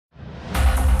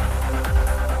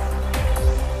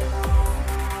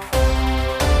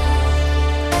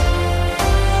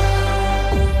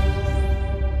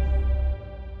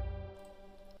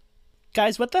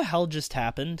Guys, what the hell just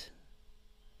happened?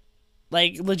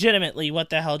 Like, legitimately, what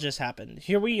the hell just happened?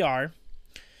 Here we are.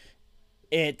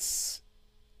 We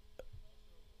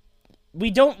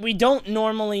don't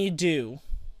normally do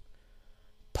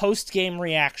post-game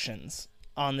reactions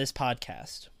on this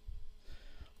podcast.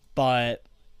 But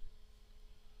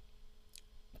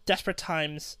desperate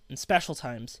times and special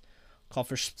times call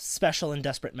for special and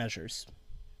desperate measures.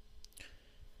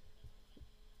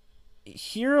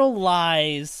 Here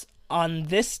lies on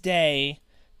this day,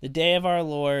 the day of our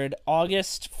Lord,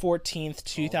 August 14th,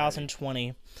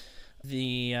 2020,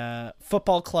 the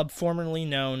football club formerly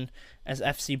known as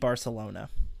FC Barcelona.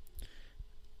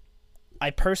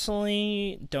 I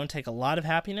personally don't take a lot of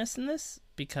happiness in this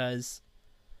because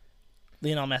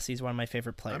Lionel Messi is one of my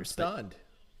favorite players. I'm stunned.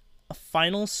 A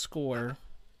final score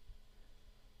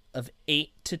of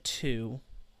 8-2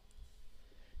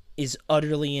 is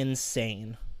utterly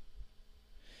insane.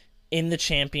 In the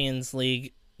Champions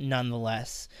League,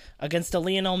 nonetheless. Against a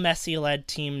Lionel Messi-led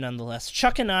team, nonetheless.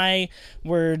 Chuck and I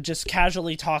were just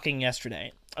casually talking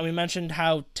yesterday, and we mentioned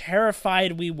how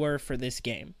terrified we were for this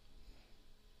game.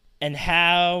 And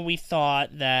how we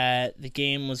thought that the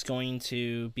game was going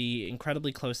to be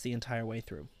incredibly close the entire way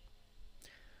through.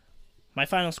 My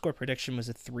final score prediction was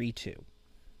a 3-2.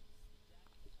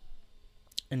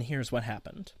 And here's what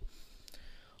happened.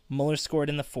 Muller scored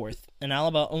in the 4th. An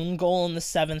Alaba own goal in the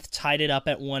 7th tied it up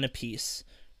at 1 apiece.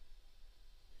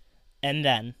 And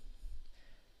then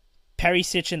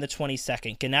Perisic in the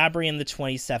 22nd, Gnabry in the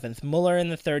 27th, Muller in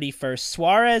the 31st,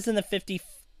 Suarez in the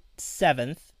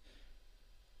 57th,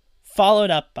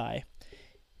 followed up by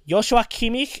Joshua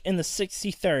Kimmich in the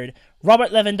 63rd,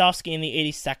 Robert Lewandowski in the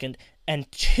 82nd,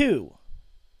 and 2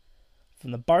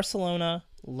 from the Barcelona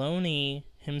loanee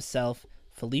himself,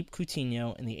 Philippe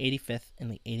Coutinho, in the 85th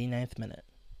and the 89th minute.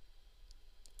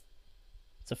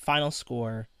 It's a final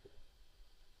score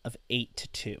of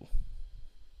 8-2.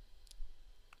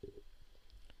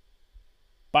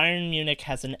 Bayern Munich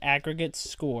has an aggregate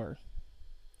score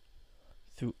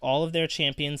through all of their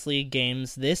Champions League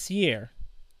games this year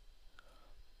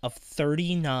of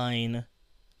 39-8.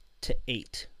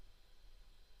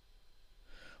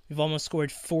 We've almost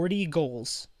scored 40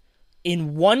 goals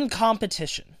in one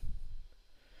competition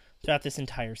throughout this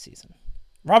entire season.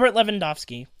 Robert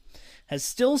Lewandowski has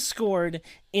still scored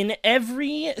in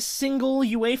every single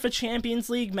UEFA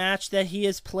Champions League match that he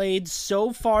has played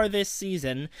so far this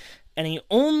season, and he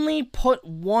only put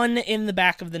one in the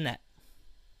back of the net.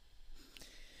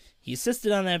 He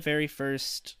assisted on that very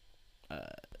first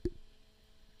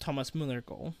Thomas Muller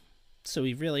goal, so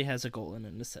he really has a goal and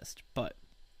an assist. But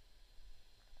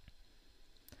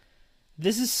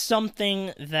this is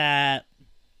something that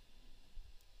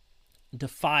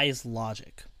defies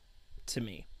logic to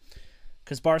me,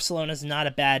 because Barcelona is not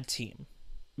a bad team.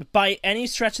 By any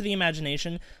stretch of the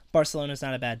imagination, Barcelona is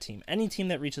not a bad team. Any team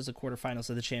that reaches the quarterfinals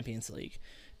of the Champions League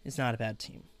is not a bad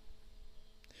team.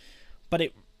 But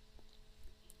it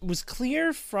was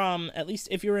clear from, at least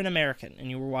if you were an American and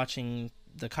you were watching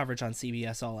the coverage on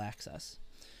CBS All Access,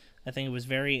 I think it was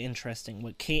very interesting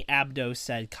what Kate Abdo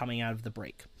said coming out of the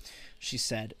break. She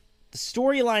said, the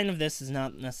storyline of this is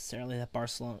not necessarily that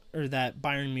Barcelona or that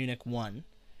Bayern Munich won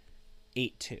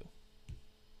 8-2.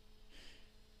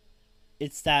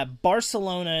 It's that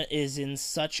Barcelona is in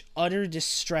such utter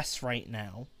distress right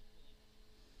now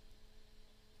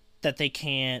that they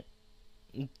can't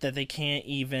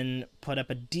even put up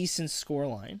a decent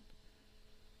scoreline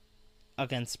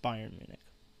against Bayern Munich.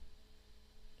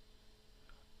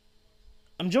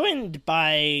 I'm joined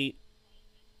by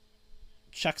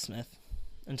Chuck Smith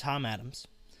and Tom Adams,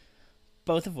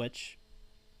 both of which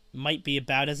might be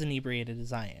about as inebriated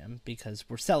as I am because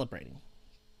we're celebrating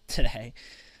today,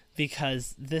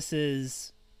 because this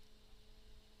is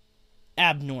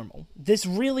abnormal. This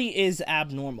really is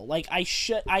abnormal. Like, I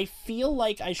feel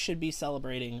like I should be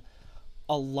celebrating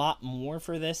a lot more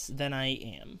for this than I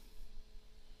am.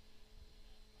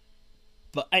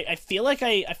 But I feel like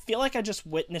I just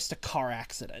witnessed a car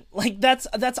accident. Like, that's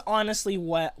honestly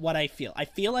what I feel. I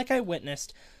feel like I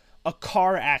witnessed a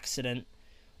car accident,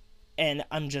 and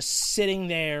I'm just sitting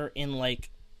there in, like,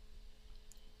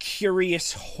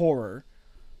 curious horror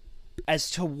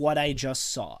as to what I just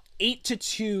saw.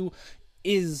 8-2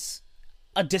 is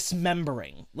a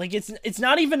dismembering. Like, it's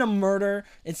not even a murder.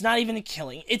 It's not even a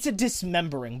killing. It's a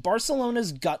dismembering.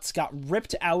 Barcelona's guts got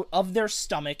ripped out of their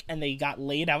stomach and they got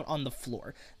laid out on the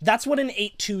floor. That's what an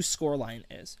 8-2 scoreline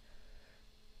is.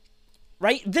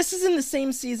 Right? This is in the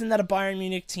same season that a Bayern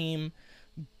Munich team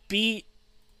beat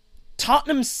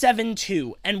Tottenham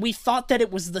 7-2, and we thought that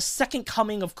it was the second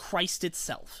coming of Christ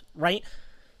itself, right?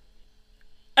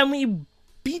 And we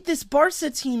beat this Barca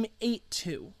team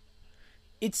 8-2.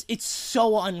 It's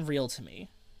so unreal to me.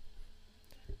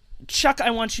 Chuck, I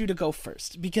want you to go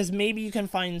first, because maybe you can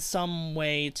find some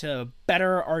way to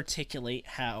better articulate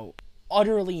how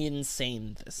utterly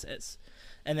insane this is.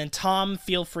 And then Tom,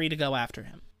 feel free to go after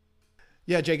him.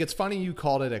 Yeah, Jake, it's funny you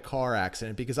called it a car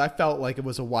accident because I felt like it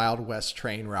was a Wild West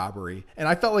train robbery. And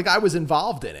I felt like I was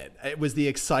involved in it. It was the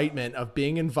excitement of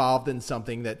being involved in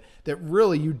something that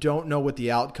really you don't know what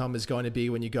the outcome is going to be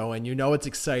when you go in. You know it's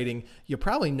exciting. You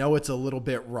probably know it's a little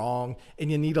bit wrong.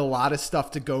 And you need a lot of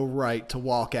stuff to go right to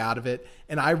walk out of it.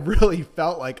 And I really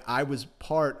felt like I was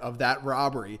part of that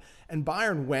robbery. And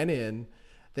Bayern went in.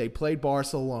 They played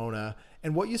Barcelona.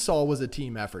 And what you saw was a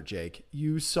team effort, Jake.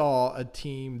 You saw a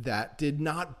team that did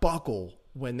not buckle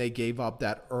when they gave up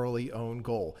that early own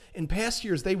goal. In past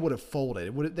years, they would have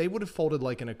folded. They would have folded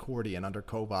like an accordion under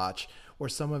Kovac or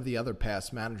some of the other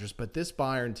past managers. But this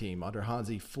Bayern team under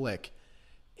Hansi Flick,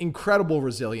 incredible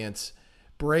resilience,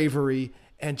 bravery,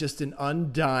 and just an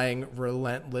undying,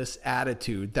 relentless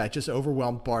attitude that just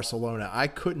overwhelmed Barcelona. I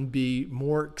couldn't be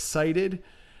more excited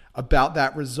about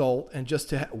that result and just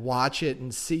to watch it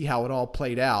and see how it all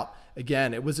played out.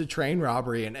 Again, it was a train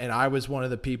robbery, and I was one of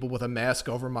the people with a mask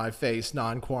over my face,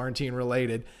 non-quarantine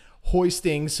related,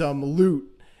 hoisting some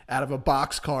loot out of a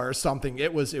boxcar or something.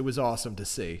 It was awesome to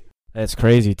see. It's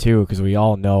crazy, too, because we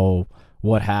all know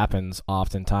what happens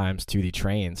oftentimes to the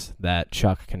trains that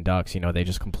Chuck conducts. You know, they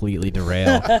just completely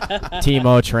derail.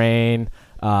 Timo train,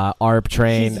 ARP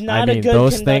train. I mean,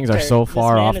 those conductor. Things are so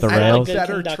far off the rails. I'm a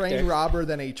better train robber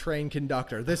than a train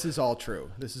conductor. This is all true.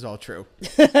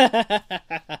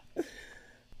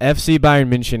 FC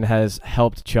Bayern München has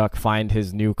helped Chuck find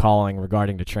his new calling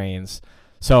regarding the trains.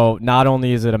 So not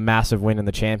only is it a massive win in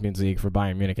the Champions League for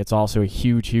Bayern Munich, it's also a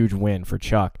huge, huge win for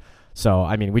Chuck. So,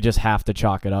 I mean, we just have to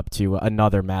chalk it up to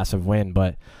another massive win.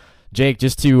 But, Jake,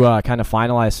 just to kind of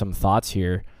finalize some thoughts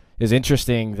here, it's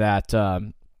interesting that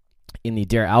in the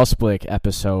Der Ausblick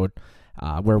episode,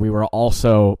 where we were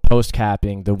also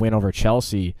post-capping the win over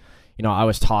Chelsea, you know, I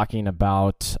was talking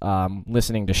about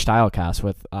listening to Steilcast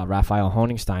with Raphael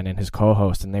Honigstein and his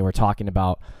co-host, and they were talking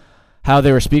about how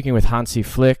they were speaking with Hansi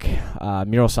Flick,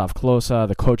 Miroslav Klose,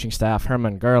 the coaching staff,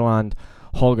 Hermann Gerland,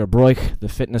 Holger Broich, the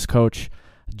fitness coach,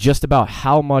 just about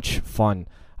how much fun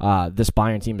this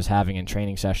Bayern team is having in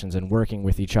training sessions and working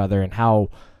with each other, and how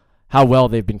well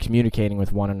they've been communicating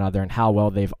with one another, and how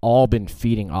well they've all been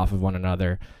feeding off of one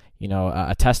another. You know,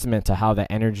 a testament to how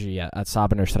the energy at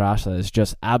Sabener Strasse is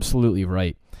just absolutely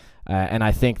right. And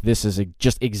I think this is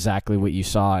just exactly what you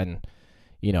saw. And,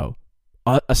 you know,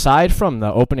 aside from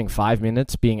the opening 5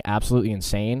 minutes being absolutely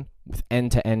insane with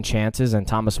end-to-end chances and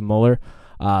Thomas Muller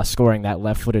scoring that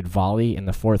left-footed volley in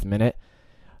the 4th minute,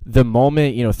 the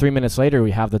moment, you know, 3 minutes later we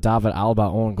have the David Alaba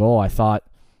own goal, I thought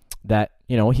that,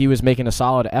 you know, he was making a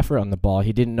solid effort on the ball.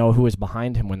 He didn't know who was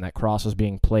behind him when that cross was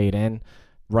being played in.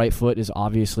 Right foot is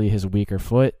obviously his weaker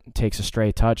foot. Takes a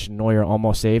stray touch. Neuer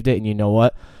almost saved it. And you know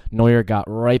what? Neuer got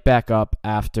right back up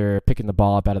after picking the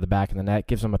ball up out of the back of the net.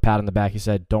 Gives him a pat on the back. He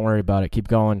said, "Don't worry about it. Keep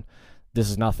going. This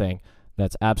is nothing.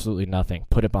 That's absolutely nothing.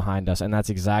 Put it behind us." And that's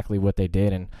exactly what they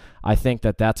did. And I think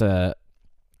that that's a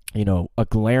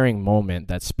glaring moment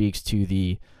that speaks to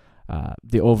the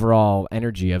overall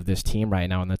energy of this team right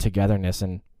now and the togetherness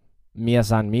and Mia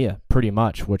San Mia, pretty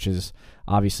much, which is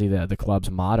obviously the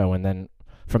club's motto. And then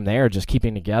from there, just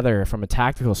keeping together from a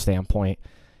tactical standpoint,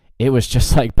 it was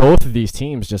just like both of these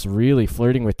teams just really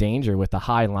flirting with danger with the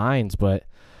high lines. But,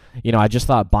 you know, I just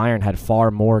thought Bayern had far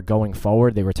more going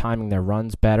forward. They were timing their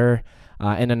runs better.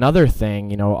 And another thing,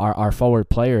 you know, our forward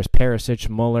players, Perisic,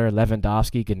 Muller,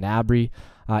 Lewandowski, Gnabry,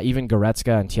 even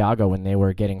Goretzka and Thiago, when they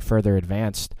were getting further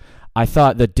advanced, I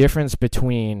thought the difference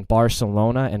between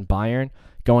Barcelona and Bayern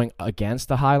going against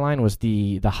the high line was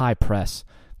the high press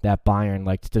that Bayern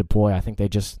liked to deploy. I think they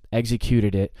just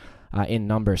executed it in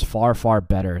numbers far, far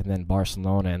better than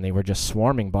Barcelona, and they were just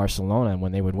swarming Barcelona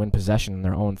when they would win possession in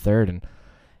their own third. And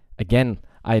again,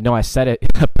 I know I said it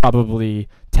probably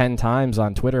 10 times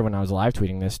on Twitter when I was live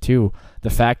tweeting this too. The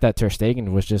fact that Ter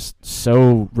Stegen was just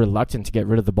so reluctant to get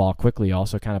rid of the ball quickly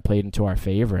also kind of played into our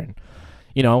favor. And,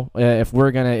 you know, if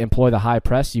we're going to employ the high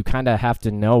press, you kind of have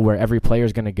to know where every player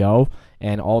is going to go,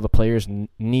 and all the players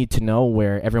need to know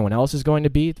where everyone else is going to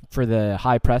be for the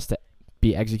high press to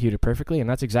be executed perfectly, and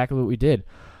that's exactly what we did.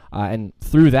 And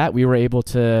through that, we were able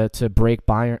to break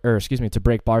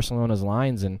Barcelona's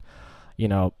lines, and, you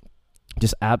know,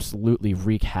 just absolutely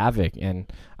wreak havoc. And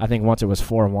I think once it was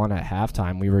 4-1 at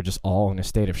halftime, we were just all in a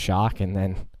state of shock, and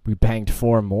then we banged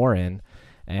 4 more in.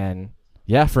 And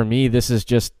yeah, for me, this is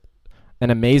just an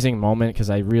amazing moment,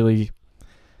 because I really,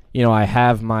 I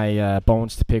have my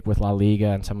bones to pick with La Liga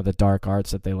and some of the dark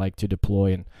arts that they like to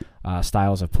deploy and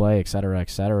styles of play, et cetera, et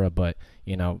cetera. But,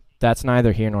 that's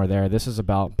neither here nor there. This is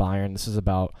about Bayern. This is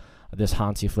about this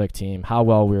Hansi Flick team, how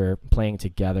well we're playing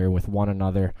together with one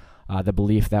another, the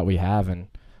belief that we have, and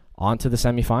on to the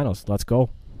semifinals. Let's go.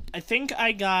 I think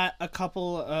I got a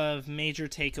couple of major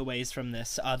takeaways from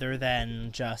this other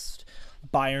than just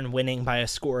Bayern winning by a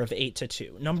score of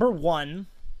 8-2. Number one,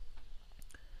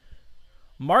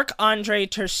 Marc-Andre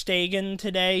ter Stegen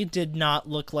today did not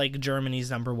look like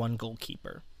Germany's number one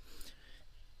goalkeeper.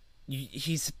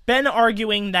 He's been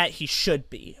arguing that he should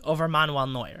be over Manuel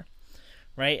Neuer,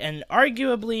 right? And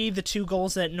arguably the 2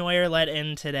 goals that Neuer let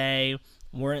in today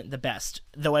weren't the best,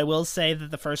 though I will say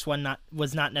that the first one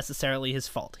was not necessarily his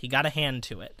fault. He got a hand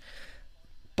to it.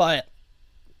 But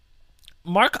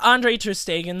Marc-Andre ter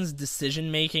Stegen's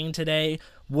decision-making today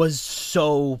was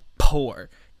so poor.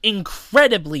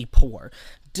 Incredibly poor.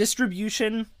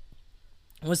 Distribution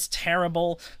was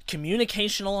terrible.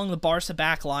 Communication along the Barca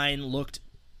back line looked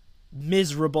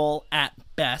miserable at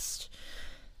best.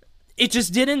 It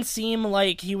just didn't seem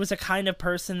like he was a kind of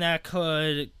person that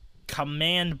could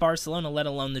command Barcelona, let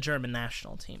alone the German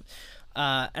national team.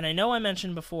 And I know I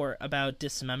mentioned before about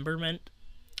dismemberment.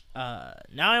 Now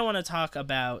I want to talk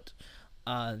about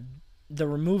the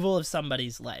removal of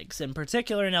somebody's legs, in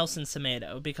particular Nelson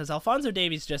Semedo, because Alphonso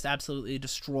Davies just absolutely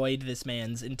destroyed this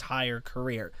man's entire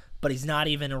career, but he's not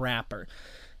even a rapper.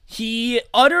 He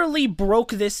utterly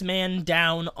broke this man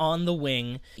down on the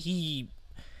wing. He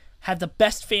had the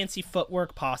best fancy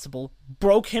footwork possible,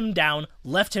 broke him down,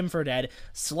 left him for dead,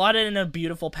 slotted in a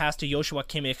beautiful pass to Joshua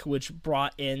Kimmich, which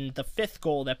brought in the 5th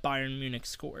goal that Bayern Munich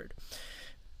scored.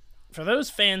 For those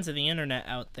fans of the internet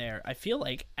out there, I feel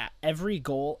like every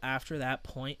goal after that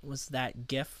point was that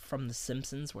gif from The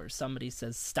Simpsons where somebody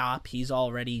says, "Stop, he's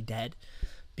already dead."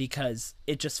 Because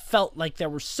it just felt like there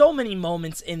were so many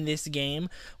moments in this game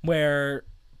where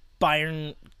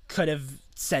Bayern could have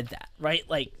said that, right?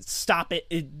 Like, stop it.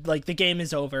 Like, the game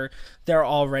is over. They're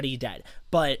already dead.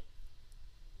 But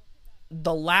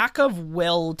the lack of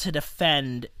will to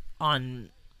defend on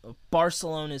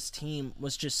Barcelona's team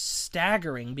was just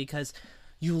staggering, because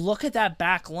you look at that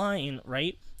back line,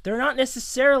 right? They're not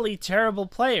necessarily terrible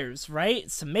players, right?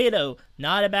 Semedo,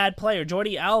 not a bad player.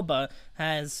 Jordi Alba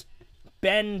has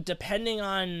been, depending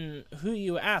on who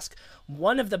you ask,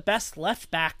 one of the best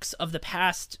left backs of the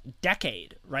past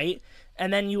decade, right?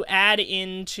 And then you add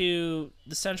into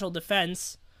the central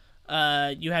defense,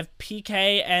 you have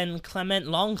PK and Clement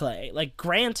Lenglet. Like,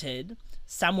 granted,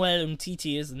 Samuel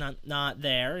Umtiti is not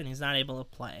there, and he's not able to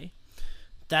play.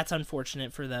 That's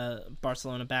unfortunate for the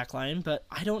Barcelona backline, but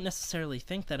I don't necessarily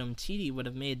think that Umtiti would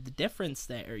have made the difference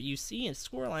there. You see a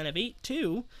scoreline of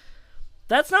 8-2.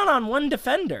 That's not on one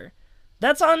defender.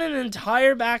 That's on an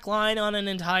entire back line, on an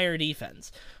entire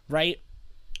defense, right?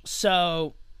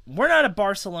 So, we're not a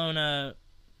Barcelona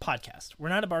podcast. We're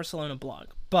not a Barcelona blog.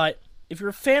 But if you're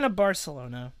a fan of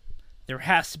Barcelona, there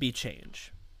has to be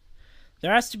change.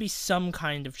 There has to be some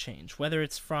kind of change, whether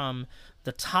it's from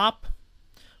the top,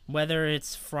 whether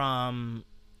it's from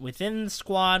within the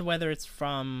squad, whether it's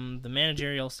from the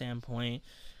managerial standpoint,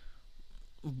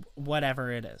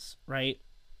 whatever it is, right?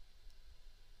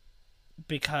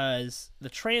 Because the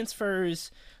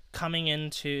transfers coming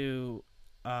into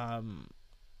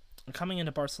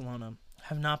Barcelona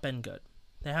have not been good.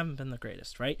 They haven't been the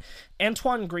greatest, right?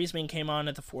 Antoine Griezmann came on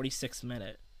at the 46th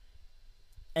minute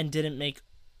and didn't make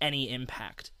any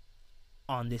impact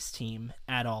on this team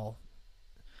at all.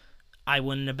 I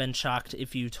wouldn't have been shocked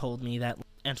if you told me that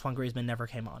Antoine Griezmann never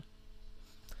came on.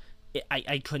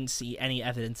 I couldn't see any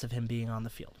evidence of him being on the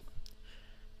field.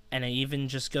 And it even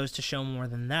just goes to show more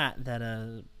than that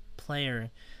a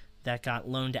player that got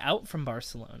loaned out from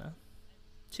Barcelona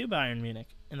to Bayern Munich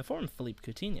in the form of Philippe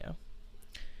Coutinho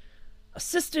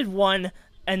assisted 1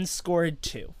 and scored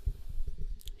 2.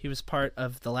 He was part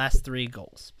of the last 3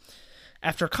 goals.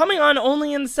 After coming on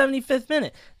only in the 75th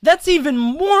minute. That's even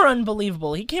more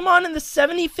unbelievable. He came on in the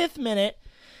 75th minute,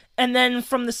 and then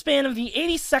from the span of the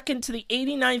 82nd to the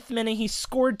 89th minute, he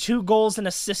scored 2 goals and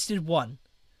assisted 1.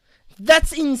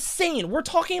 That's insane. We're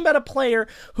talking about a player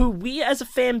who we as a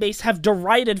fan base have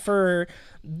derided for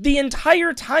the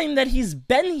entire time that he's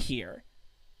been here.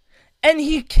 And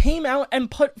he came out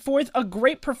and put forth a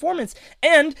great performance.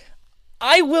 And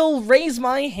I will raise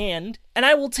my hand, and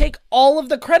I will take all of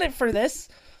the credit for this.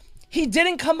 He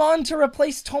didn't come on to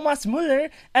replace Thomas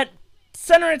Müller at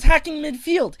center attacking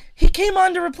midfield. He came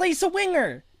on to replace a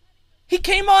winger. He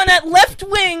came on at left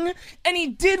wing, and he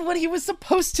did what he was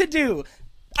supposed to do.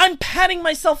 I'm patting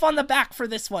myself on the back for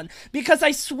this one, because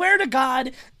I swear to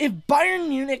God, if Bayern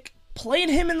Munich played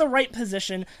him in the right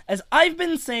position. As I've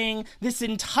been saying this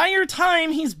entire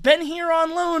time he's been here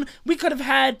on loan, we could have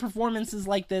had performances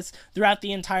like this throughout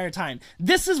the entire time.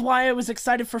 This is why I was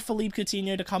excited for Philippe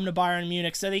Coutinho to come to Bayern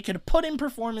Munich, so they could put in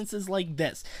performances like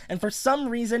this. And for some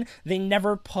reason, they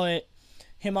never put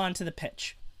him onto the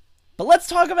pitch. But let's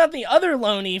talk about the other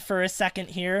loanee for a second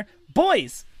here.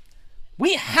 Boys,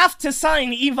 we have to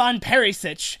sign Ivan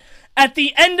Perisic. At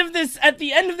the end of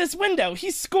this window,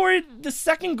 he scored the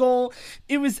second goal.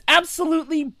 It was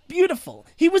absolutely beautiful.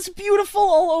 He was beautiful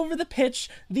all over the pitch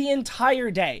the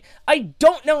entire day. I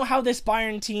don't know how this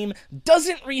Bayern team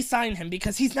doesn't re-sign him,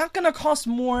 because he's not going to cost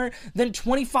more than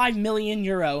 25 million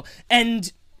euro.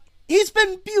 And he's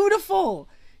been beautiful.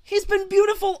 He's been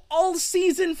beautiful all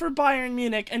season for Bayern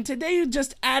Munich, and today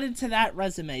just added to that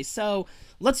resume. So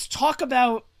let's talk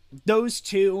about those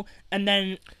two, and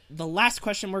then the last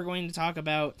question we're going to talk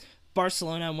about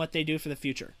Barcelona and what they do for the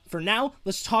future. For now,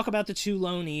 let's talk about the two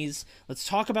loanees. Let's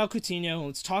talk about Coutinho.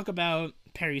 Let's talk about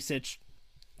Perisic.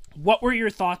 What were your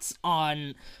thoughts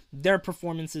on their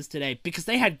performances today? Because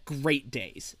they had great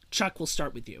days. Chuck, we'll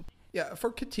start with you. Yeah,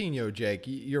 for Coutinho, Jake,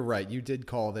 you're right. You did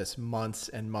call this months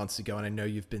and months ago, and I know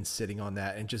you've been sitting on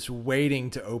that and just waiting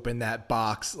to open that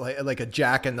box like a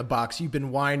jack in the box. You've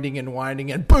been winding,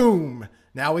 and boom!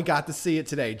 Now we got to see it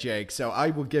today, Jake. So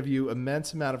I will give you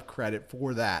immense amount of credit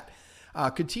for that.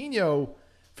 Coutinho,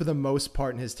 for the most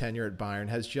part in his tenure at Bayern,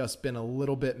 has just been a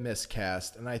little bit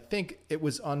miscast, and I think it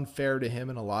was unfair to him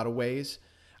in a lot of ways.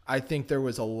 I think there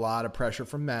was a lot of pressure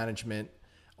from management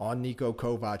on Niko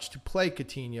Kovac to play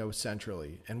Coutinho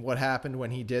centrally. And what happened when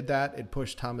he did that? It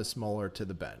pushed Thomas Muller to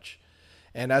the bench.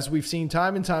 And as we've seen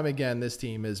time and time again, this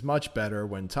team is much better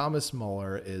when Thomas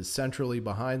Muller is centrally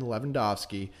behind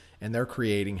Lewandowski and they're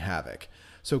creating havoc.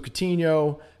 So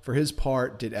Coutinho, for his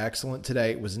part, did excellent today.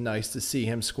 It was nice to see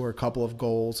him score a couple of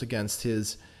goals against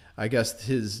his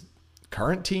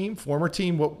current team, former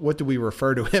team. What do we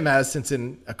refer to him as, since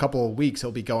in a couple of weeks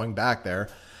he'll be going back there?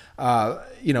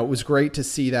 It was great to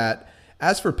see that.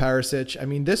 As for Perisic, I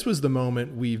mean, this was the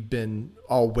moment we've been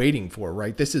all waiting for,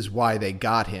 right? This is why they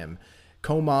got him.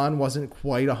 Coman wasn't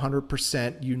quite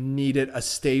 100%. You needed a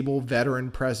stable veteran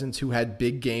presence who had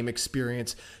big game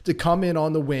experience to come in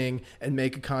on the wing and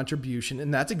make a contribution,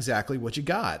 and that's exactly what you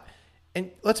got.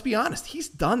 And let's be honest, he's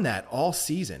done that all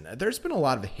season. There's been a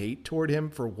lot of hate toward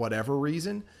him for whatever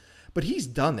reason, but he's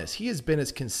done this. He has been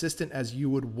as consistent as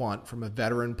you would want from a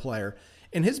veteran player.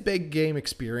 And his big game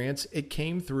experience, it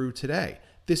came through today.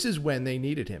 This is when they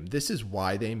needed him. This is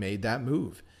why they made that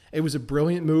move. It was a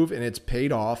brilliant move, and it's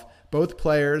paid off. Both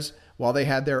players, while they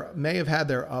may have had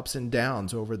their ups and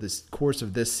downs over this course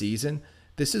of this season,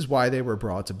 this is why they were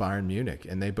brought to Bayern Munich,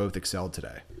 and they both excelled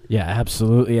today. Yeah,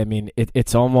 absolutely. I mean,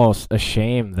 it's almost a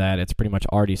shame that it's pretty much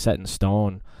already set in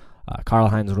stone.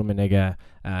 Karl-Heinz Rummenigge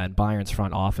and Bayern's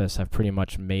front office have pretty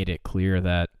much made it clear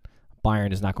that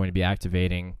Bayern is not going to be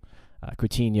activating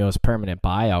Coutinho's permanent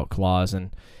buyout clause.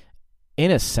 And in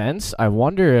a sense, I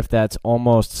wonder if that's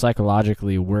almost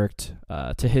psychologically worked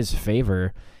to his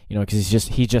favor, because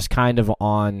he's just kind of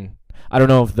on, I don't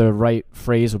know if the right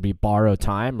phrase would be borrowed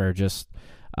time or just,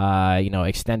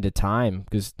 extended time,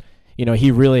 because,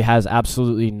 he really has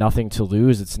absolutely nothing to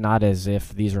lose. It's not as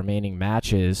if these remaining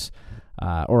matches,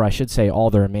 or I should say all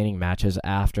the remaining matches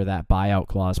after that buyout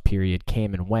clause period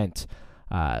came and went,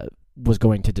 was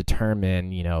going to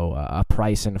determine, a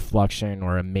price inflection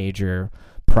or a major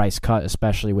price cut,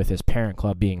 especially with his parent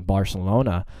club being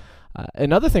Barcelona.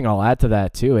 Another thing I'll add to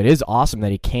that too, it is awesome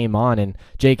that he came on and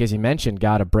Jake, as you mentioned,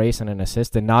 got a brace and an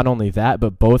assist, and not only that,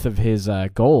 but both of his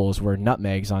goals were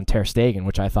nutmegs on Ter Stegen,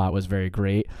 which I thought was very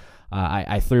great.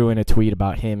 I threw in a tweet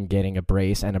about him getting a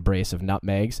brace and a brace of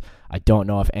nutmegs. I don't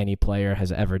know if any player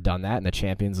has ever done that in the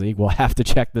Champions League. We'll have to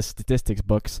check the statistics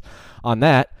books on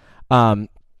that.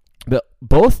 But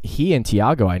both he and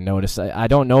Thiago, I noticed, I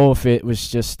don't know if it was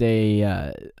just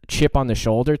a chip on the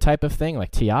shoulder type of thing,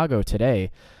 like Thiago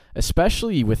today,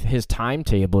 especially with his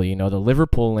timetable. The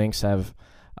Liverpool links have,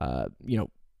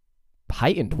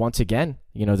 heightened once again.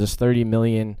 This 30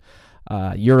 million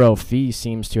euro fee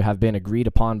seems to have been agreed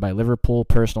upon by Liverpool.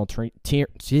 Personal terms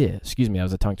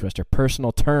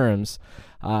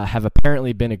have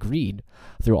apparently been agreed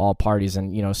through all parties,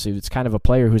 and so it's kind of a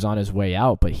player who's on his way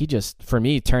out, but he just, for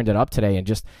me, turned it up today, and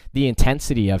just the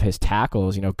intensity of his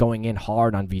tackles, going in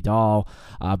hard on Vidal,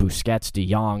 Busquets, De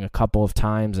Jong a couple of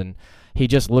times, and he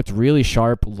just looked really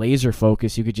sharp, laser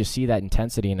focused. You could just see that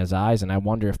intensity in his eyes, and I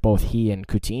wonder if both he and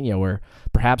Coutinho were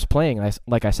perhaps playing,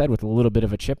 like I said, with a little bit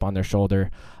of a chip on their shoulder,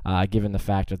 given the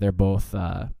fact that they're both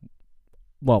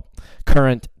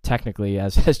current technically,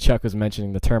 as Chuck was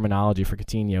mentioning, the terminology for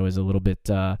Coutinho is a little bit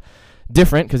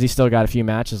different because he's still got a few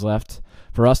matches left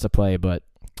for us to play, but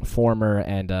former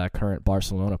and current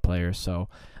Barcelona players. So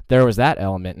there was that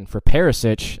element. And for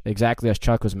Perisic, exactly as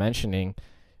Chuck was mentioning,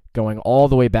 going all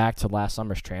the way back to last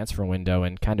summer's transfer window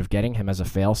and kind of getting him as a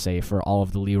fail-safe for all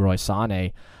of the Leroy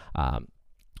Sané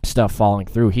stuff falling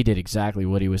through, he did exactly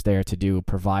what he was there to do,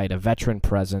 provide a veteran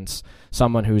presence,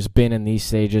 someone who's been in these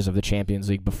stages of the Champions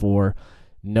League before,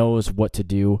 knows what to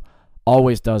do,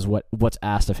 always does what's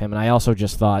asked of him. And I also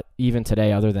just thought, even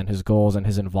today, other than his goals and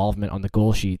his involvement on the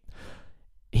goal sheet,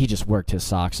 he just worked his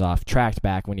socks off, tracked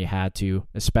back when you had to,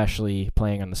 especially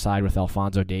playing on the side with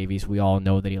Alphonso Davies. We all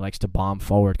know that he likes to bomb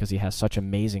forward because he has such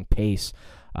amazing pace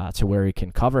to where he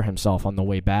can cover himself on the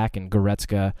way back, and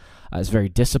Goretzka is very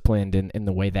disciplined in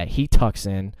the way that he tucks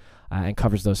in and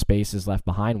covers those spaces left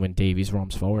behind when Davies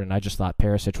roams forward. And I just thought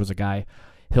Perisic was a guy,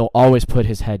 he'll always put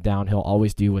his head down, he'll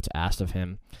always do what's asked of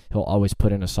him, he'll always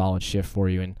put in a solid shift for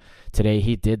you, and today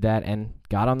he did that and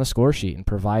got on the score sheet and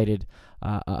provided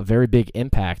a very big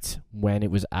impact when it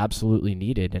was absolutely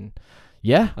needed. And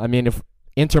yeah, I mean, if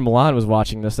Inter Milan was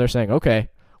watching this, they're saying, okay,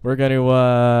 we're going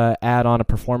to add on a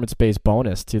performance-based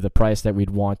bonus to the price that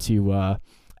we'd want to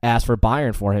ask for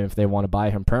Bayern for him if they want to buy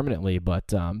him permanently.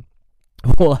 But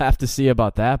we'll have to see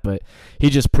about that. But he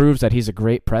just proves that he's a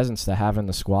great presence to have in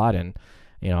the squad. And,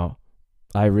 you know,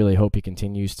 I really hope he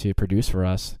continues to produce for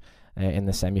us in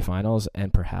the semifinals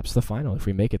and perhaps the final if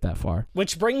we make it that far.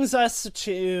 Which brings us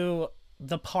to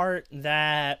the part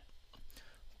that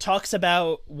talks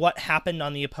about what happened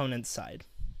on the opponent's side.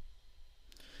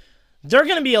 There are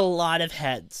going to be a lot of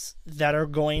heads that are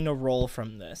going to roll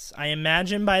from this. I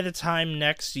imagine by the time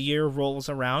next year rolls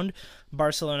around,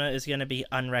 Barcelona is going to be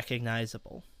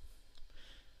unrecognizable.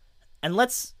 And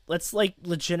let's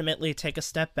legitimately take a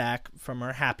step back from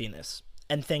our happiness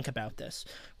and think about this.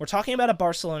 We're talking about a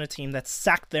Barcelona team that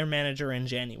sacked their manager in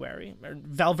January.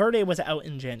 Valverde was out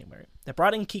in January. They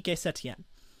brought in Quique Setién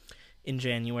in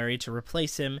January to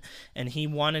replace him, and he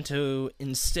wanted to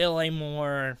instill a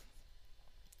more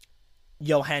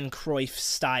Johan Cruyff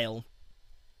style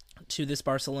to this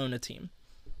Barcelona team.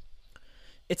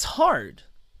 It's hard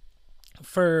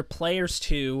for players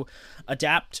to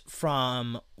adapt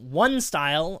from one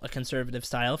style, a conservative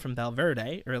style from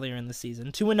Valverde earlier in the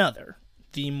season, to another,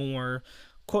 the more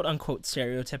quote-unquote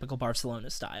stereotypical Barcelona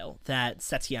style that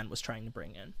Setién was trying to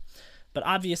bring in. But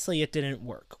obviously it didn't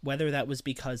work, whether that was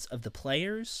because of the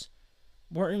players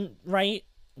weren't right,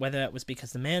 whether that was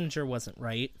because the manager wasn't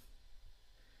right.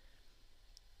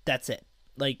 That's it.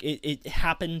 Like, it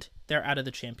happened. They're out of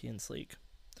the Champions League.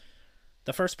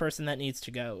 The first person that needs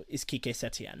to go is Quique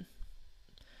Setién.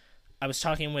 I was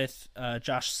talking with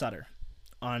Josh Sutter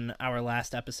on our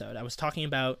last episode. I was talking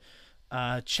about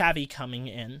Xavi coming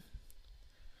in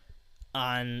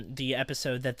on the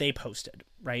episode that they posted,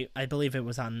 right? I believe it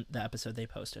was on the episode they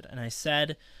posted. And I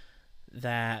said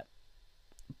that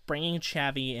bringing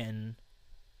Xavi in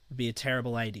would be a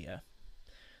terrible idea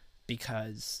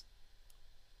because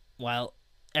while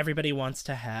everybody wants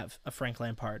to have a Frank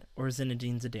Lampard or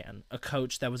Zinedine Zidane, a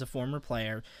coach that was a former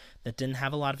player that didn't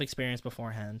have a lot of experience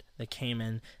beforehand, that came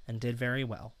in and did very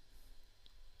well,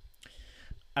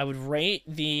 I would rate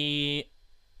the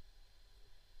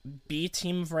B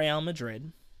team of Real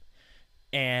Madrid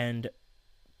and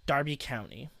Derby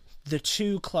County, the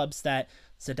two clubs that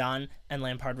Zidane and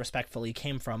Lampard respectfully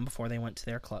came from before they went to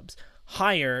their clubs,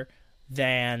 higher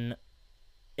than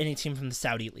any team from the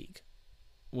Saudi League,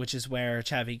 which is where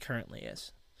Xavi currently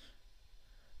is.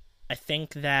 I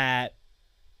think that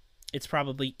it's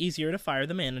probably easier to fire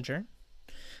the manager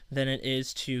than it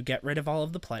is to get rid of all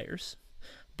of the players.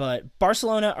 But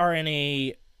Barcelona are in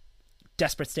a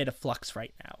desperate state of flux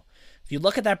right now. If you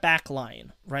look at that back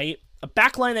line, right? A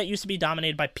back line that used to be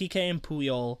dominated by Piqué and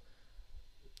Puyol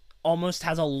almost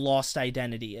has a lost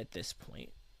identity at this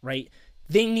point, right?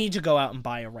 They need to go out and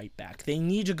buy a right back. They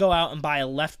need to go out and buy a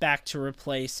left back to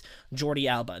replace Jordi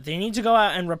Alba. They need to go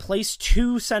out and replace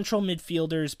two central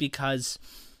midfielders because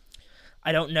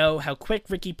I don't know how quick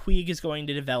Ricky Puig is going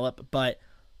to develop, but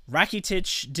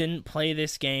Rakitic didn't play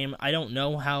this game. I don't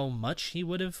know how much he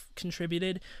would have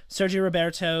contributed. Sergio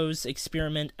Roberto's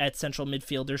experiment at central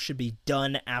midfielder should be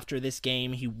done after this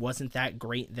game. He wasn't that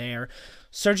great there.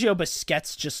 Sergio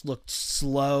Busquets just looked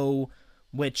slow,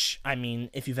 which, I mean,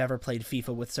 if you've ever played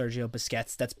FIFA with Sergio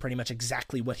Busquets, that's pretty much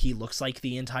exactly what he looks like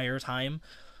the entire time.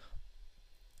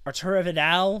 Arturo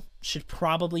Vidal should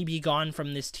probably be gone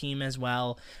from this team as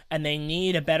well, and they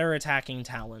need a better attacking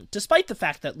talent, despite the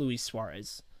fact that Luis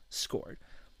Suarez scored.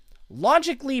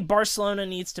 Logically, Barcelona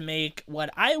needs to make what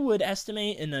I would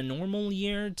estimate in a normal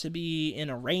year to be in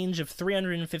a range of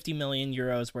 350 million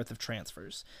euros worth of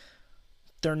transfers.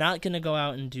 They're not going to go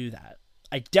out and do that.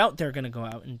 I doubt they're going to go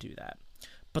out and do that.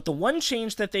 But the one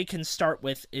change that they can start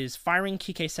with is firing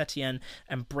Quique Setien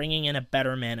and bringing in a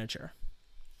better manager.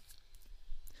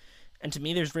 And to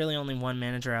me, there's really only one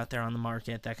manager out there on the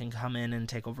market that can come in and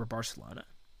take over Barcelona.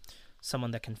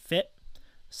 Someone that can fit,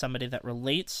 somebody that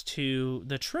relates to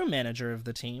the true manager of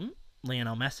the team,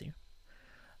 Lionel Messi.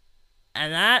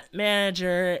 And that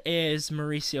manager is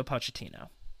Mauricio Pochettino.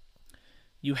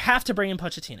 You have to bring in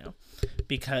Pochettino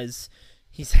because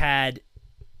he's had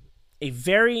a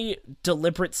very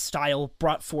deliberate style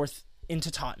brought forth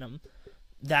into Tottenham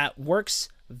that works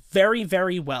very,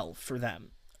 very well for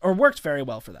them. Or worked very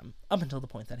well for them up until the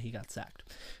point that he got sacked.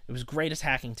 It was great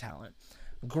attacking talent.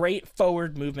 Great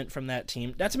forward movement from that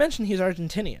team. Not to mention he's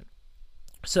Argentinian.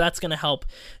 So that's going to help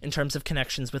in terms of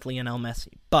connections with Lionel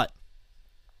Messi. But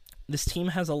this team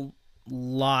has a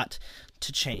lot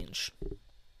to change.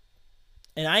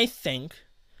 And I think,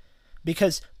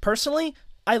 because personally,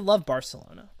 I love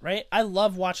Barcelona, right? I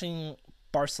love watching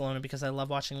Barcelona because I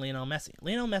love watching Lionel Messi.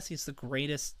 Lionel Messi is the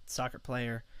greatest soccer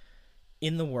player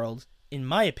in the world. In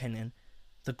my opinion,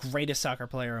 the greatest soccer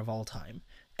player of all time.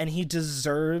 And he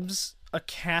deserves a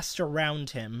cast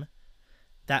around him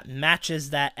that matches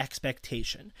that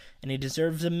expectation. And he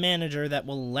deserves a manager that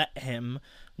will let him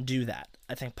do that.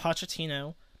 I think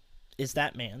Pochettino is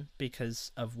that man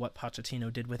because of what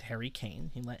Pochettino did with Harry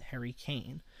Kane. He let Harry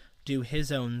Kane do his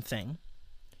own thing.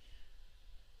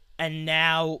 And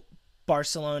now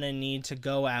Barcelona need to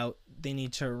go out. They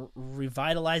need to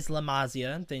revitalize La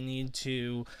Masia. They need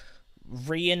to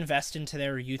reinvest into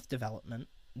their youth development.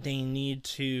 They need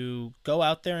to go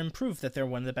out there and prove that they're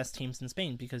one of the best teams in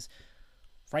Spain, because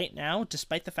right now,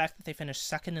 despite the fact that they finished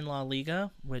second in La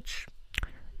Liga, which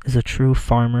is a true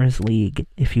farmers league,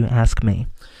 if you ask me,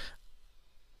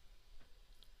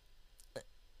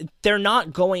 they're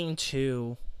not going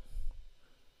to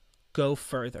go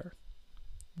further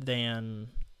than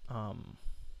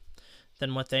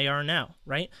what they are now,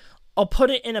 right? I'll put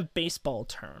it in a baseball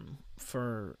term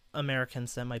for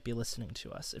Americans that might be listening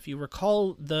to us. If you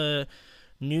recall the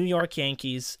New York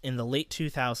Yankees in the late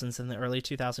 2000s and the early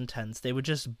 2010s, they would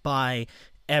just buy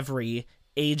every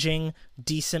aging,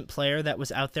 decent player that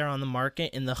was out there on the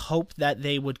market in the hope that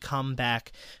they would come back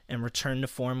and return to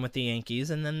form with the Yankees,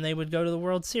 and then they would go to the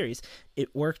World Series.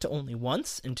 It worked only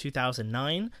once in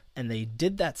 2009, and they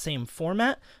did that same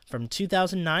format from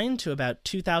 2009 to about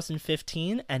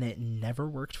 2015, and it never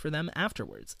worked for them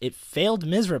afterwards. It failed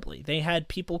miserably. They had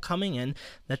people coming in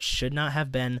that should not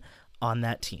have been on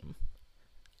that team.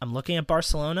 I'm looking at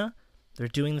Barcelona. They're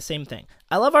doing the same thing.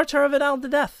 I love Arturo Vidal to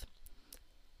death.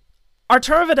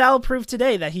 Arturo Vidal proved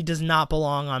today that he does not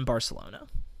belong on Barcelona.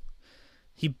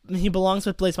 He belongs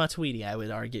with Blaise Matuidi, I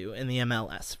would argue, in the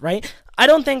MLS, right? I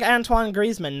don't think Antoine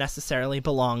Griezmann necessarily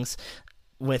belongs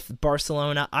with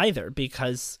Barcelona either,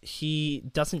 because he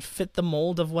doesn't fit the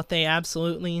mold of what they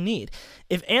absolutely need.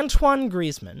 If Antoine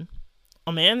Griezmann,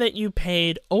 a man that you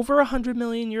paid over 100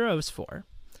 million euros for,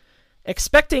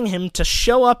 expecting him to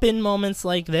show up in moments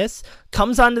like this,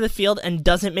 comes onto the field and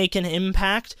doesn't make an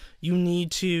impact, you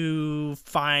need to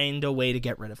find a way to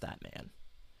get rid of that man.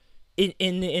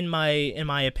 In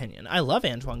my opinion, I love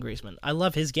Antoine Griezmann. I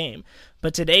love his game,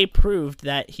 but today proved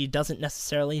that he doesn't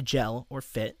necessarily gel or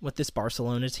fit with this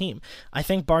Barcelona team. I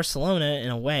think Barcelona,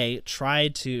 in a way,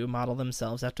 tried to model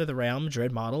themselves after the Real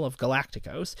Madrid model of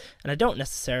Galacticos, and I don't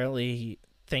necessarily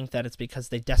think that it's because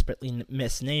they desperately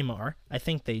miss Neymar. I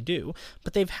think they do,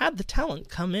 but they've had the talent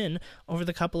come in over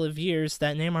the couple of years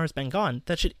that Neymar's been gone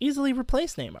that should easily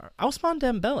replace Neymar. Ousmane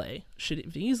Dembele should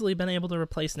have easily been able to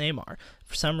replace Neymar.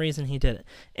 For some reason, he didn't.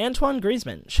 Antoine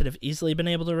Griezmann should have easily been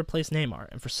able to replace Neymar,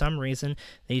 and for some reason,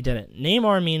 they didn't.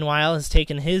 Neymar, meanwhile, has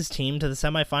taken his team to the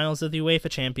semifinals of the UEFA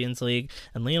Champions League,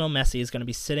 and Lionel Messi is going to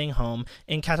be sitting home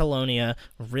in Catalonia,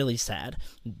 really sad,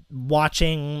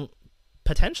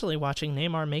 potentially watching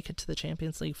Neymar make it to the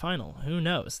Champions League final. Who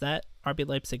knows? That RB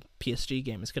Leipzig PSG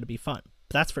game is going to be fun.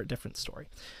 But that's for a different story.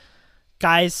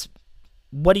 Guys,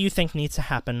 what do you think needs to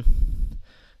happen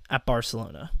at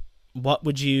Barcelona? What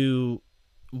do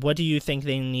you think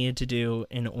they need to do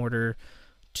in order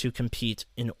to compete,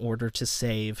 in order to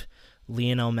save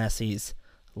Lionel Messi's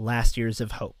last years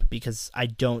of hope? Because I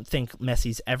don't think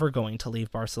Messi's ever going to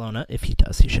leave Barcelona. If he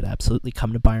does, he should absolutely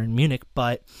come to Bayern Munich,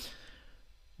 but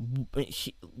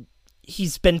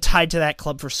he's been tied to that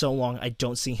club for so long. I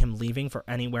don't see him leaving for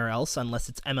anywhere else unless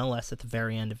it's MLS at the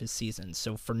very end of his season.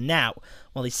 So for now,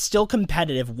 while he's still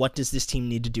competitive, what does this team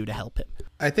need to do to help him?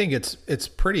 I think it's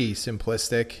pretty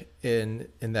simplistic in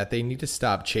that they need to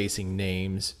stop chasing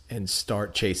names and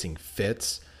start chasing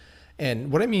fits.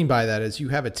 And what I mean by that is you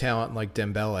have a talent like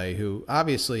Dembele, who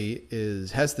obviously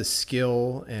has the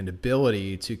skill and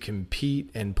ability to compete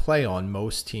and play on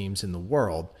most teams in the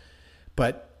world,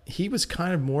 but he was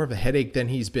kind of more of a headache than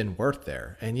he's been worth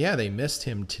there. And yeah, they missed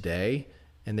him today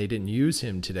and they didn't use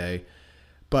him today.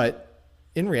 But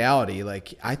in reality,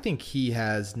 like, I think he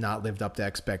has not lived up to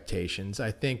expectations.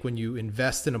 I think when you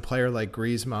invest in a player like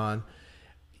Griezmann,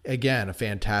 again, a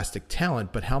fantastic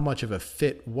talent, but how much of a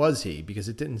fit was he? Because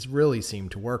it didn't really seem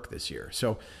to work this year.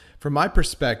 So from my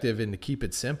perspective, and to keep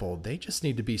it simple, they just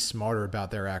need to be smarter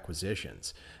about their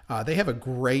acquisitions. They have a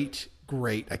great,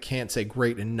 I can't say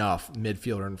great enough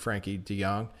midfielder in Frankie de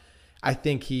Jong. I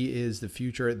think he is the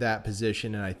future at that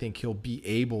position, and I think he'll be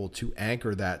able to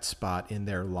anchor that spot in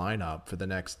their lineup for the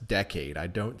next decade. I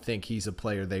don't think he's a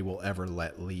player they will ever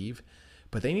let leave,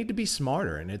 but they need to be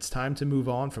smarter, and it's time to move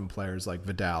on from players like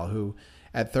Vidal, who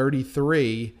at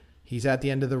 33, he's at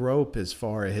the end of the rope as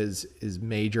far as his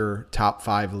major top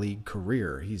 5 league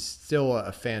career. He's still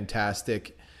a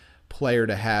fantastic player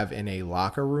to have in a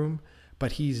locker room,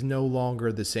 but he's no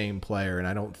longer the same player, and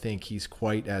I don't think he's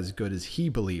quite as good as he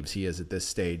believes he is at this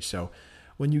stage. So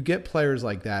when you get players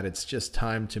like that, it's just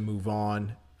time to move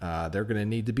on. They're going to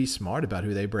need to be smart about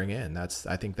who they bring in.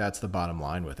 I think that's the bottom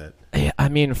line with it. I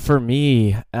mean, for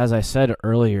me, as I said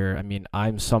earlier, I mean,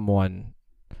 I'm someone,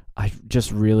 I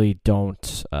just really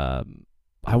don't,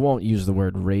 I won't use the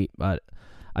word rate, but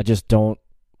I just don't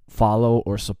follow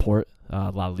or support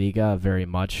La Liga very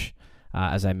much.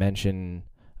 As I mentioned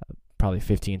probably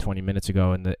 15, 20 minutes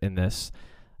ago in this,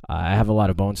 I have a lot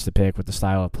of bones to pick with the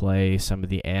style of play, some of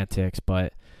the antics,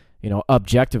 but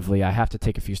objectively, I have to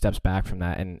take a few steps back from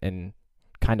that and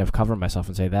kind of cover myself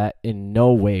and say that in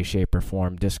no way, shape, or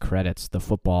form discredits the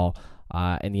football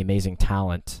and the amazing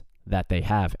talent that they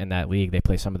have in that league. They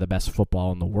play some of the best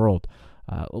football in the world.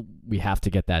 We have to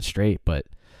get that straight. But,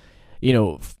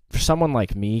 for someone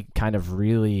like me, kind of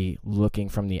really looking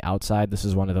from the outside, this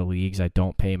is one of the leagues I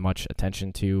don't pay much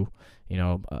attention to.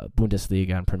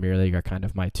 Bundesliga and Premier League are kind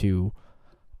of my two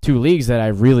leagues that I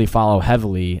really follow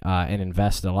heavily and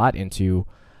invest a lot into.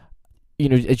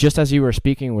 Just as you were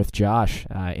speaking with Josh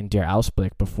in Der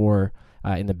Ausblick before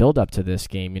in the build-up to this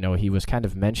game, he was kind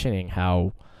of mentioning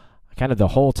how kind of the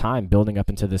whole time building up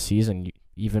into the season,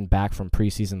 even back from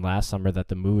preseason last summer, that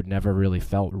the mood never really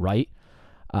felt right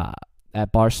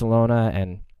at Barcelona.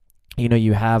 And,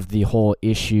 you have the whole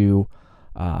issue.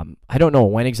 I don't know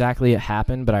when exactly it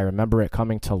happened, but I remember it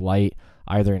coming to light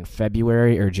either in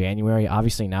February or January.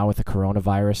 Obviously now with the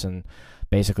coronavirus and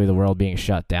basically the world being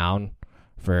shut down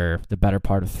for the better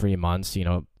part of 3 months,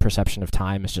 perception of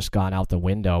time has just gone out the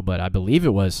window. But I believe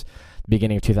it was the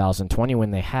beginning of 2020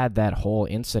 when they had that whole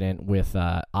incident with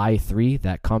i3,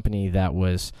 that company that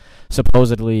was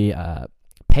supposedly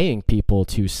paying people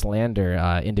to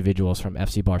slander individuals from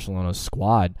FC Barcelona's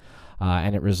squad.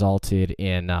 And it resulted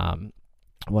in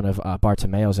one of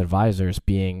Bartomeu's advisors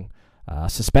being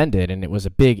suspended, and it was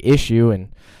a big issue. And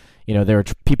there were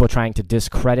people trying to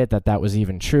discredit that was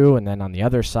even true. And then on the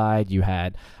other side, you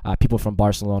had people from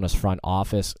Barcelona's front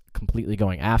office completely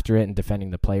going after it and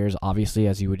defending the players, obviously,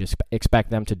 as you would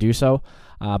expect them to do so.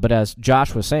 But as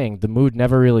Josh was saying, the mood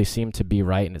never really seemed to be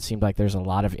right, and it seemed like there's a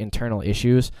lot of internal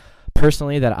issues,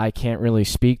 personally, that I can't really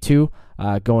speak to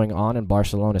going on in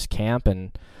Barcelona's camp.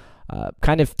 And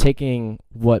kind of taking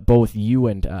what both you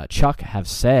and Chuck have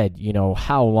said,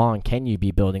 how long can you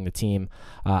be building the team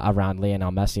around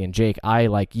Lionel Messi? And Jake, I,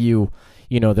 like you,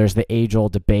 there's the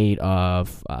age-old debate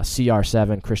of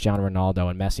CR7, Cristiano Ronaldo,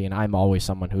 and Messi, and I'm always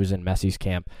someone who's in Messi's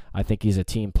camp. I think he's a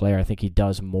team player. I think he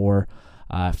does more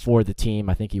for the team.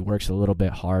 I think he works a little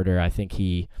bit harder. I think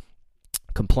he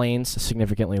complains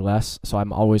significantly less, so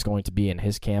I'm always going to be in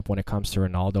his camp when it comes to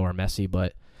Ronaldo or Messi.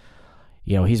 But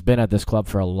he's been at this club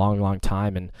for a long, long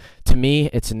time. And to me,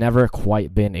 it's never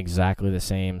quite been exactly the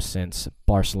same since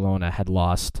Barcelona had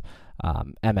lost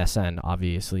MSN,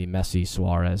 obviously, Messi,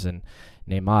 Suarez, and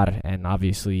Neymar. And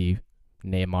obviously,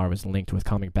 Neymar was linked with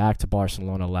coming back to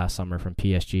Barcelona last summer from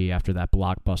PSG after that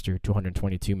blockbuster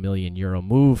 222 million euro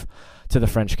move to the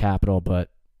French capital. But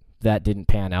that didn't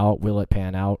pan out. Will it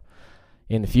pan out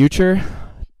in the future?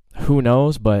 Who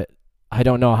knows? But I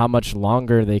don't know how much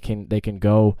longer they can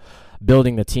go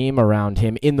building the team around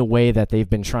him in the way that they've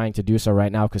been trying to do so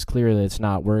right now, because clearly it's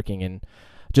not working. And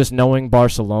just knowing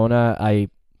Barcelona, I,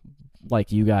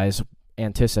 like you guys,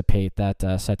 anticipate that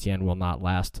Setien will not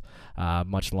last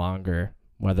much longer,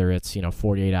 whether it's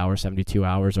 48 hours, 72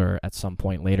 hours, or at some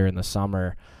point later in the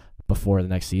summer before the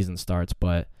next season starts.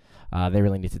 But they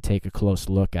really need to take a close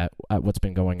look at what's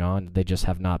been going on. They just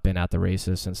have not been at the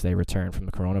races since they returned from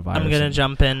the coronavirus. I'm going to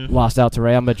jump in. Lost out to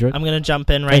Real Madrid. I'm going to jump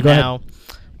in right now. Ahead.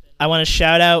 I want to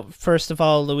shout out, first of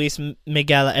all, Luis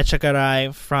Miguel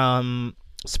Echegaray from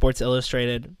Sports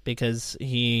Illustrated, because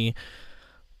he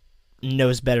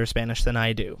knows better Spanish than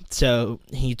I do. So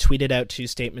he tweeted out 2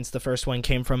 statements. The first one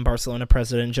came from Barcelona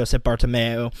president Josep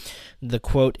Bartomeu. The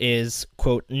quote is,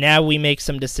 quote, "Now we make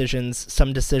some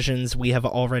decisions we have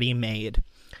already made,"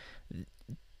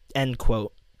 end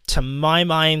quote. To my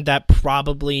mind, that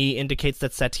probably indicates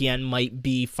that Setien might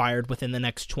be fired within the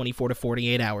next 24 to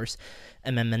 48 hours.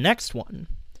 And then the next one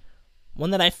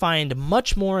that I find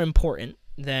much more important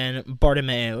than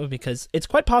Bartomeu, because it's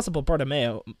quite possible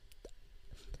Bartomeu...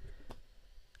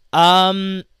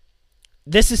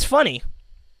 This is funny.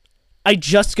 I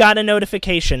just got a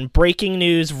notification. Breaking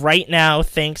news right now,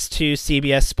 thanks to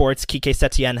CBS Sports, Quique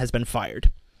Setien has been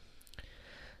fired.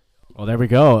 Well, there we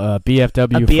go.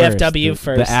 BFW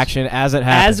first. The action as it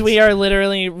happens. As we are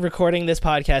literally recording this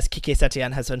podcast, Quique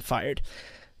Setien has been fired.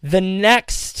 The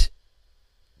next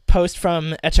post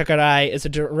from Echegaray is a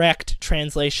direct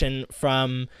translation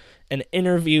from an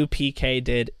interview PK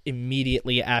did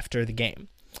immediately after the game.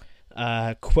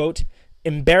 Quote,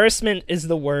 "Embarrassment is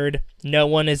the word. No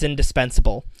one is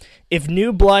indispensable. If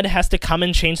new blood has to come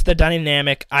and change the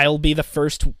dynamic, I'll be the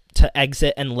first to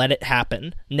exit and let it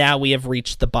happen. Now we have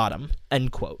reached the bottom."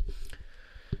 End quote.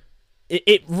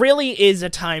 It really is a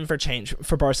time for change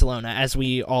for Barcelona, as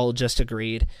we all just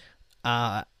agreed.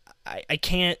 I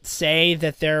can't say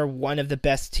that they're one of the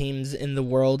best teams in the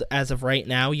world as of right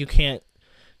now. You can't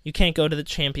go to the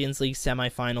Champions League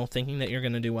semifinal thinking that you're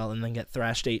going to do well and then get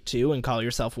thrashed 8-2 and call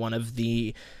yourself one of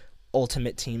the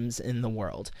ultimate teams in the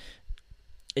world.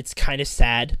 It's kind of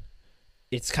sad.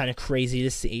 It's kind of crazy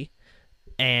to see.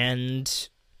 And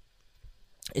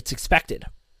it's expected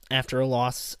after a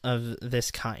loss of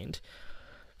this kind.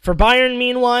 For Bayern,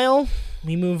 meanwhile,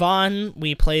 we move on.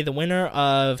 We play the winner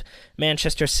of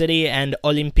Manchester City and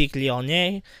Olympique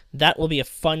Lyonnais. That will be a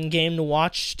fun game to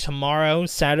watch tomorrow,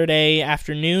 Saturday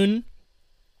afternoon,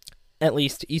 at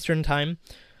least Eastern time.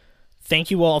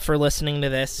 Thank you all for listening to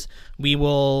this. We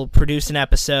will produce an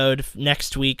episode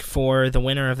next week for the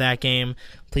winner of that game.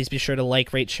 Please be sure to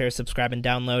like, rate, share, subscribe, and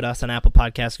download us on Apple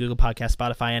Podcasts, Google Podcasts,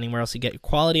 Spotify, anywhere else you get your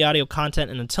quality audio content.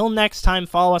 And until next time,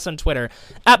 follow us on Twitter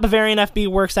at BavarianFB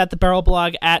Works, at The Barrel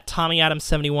Blog, at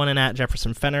TommyAdams71, and at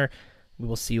Jefferson Fenner. We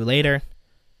will see you later.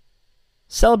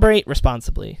 Celebrate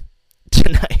responsibly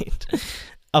tonight.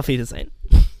 Auf Wiedersehen.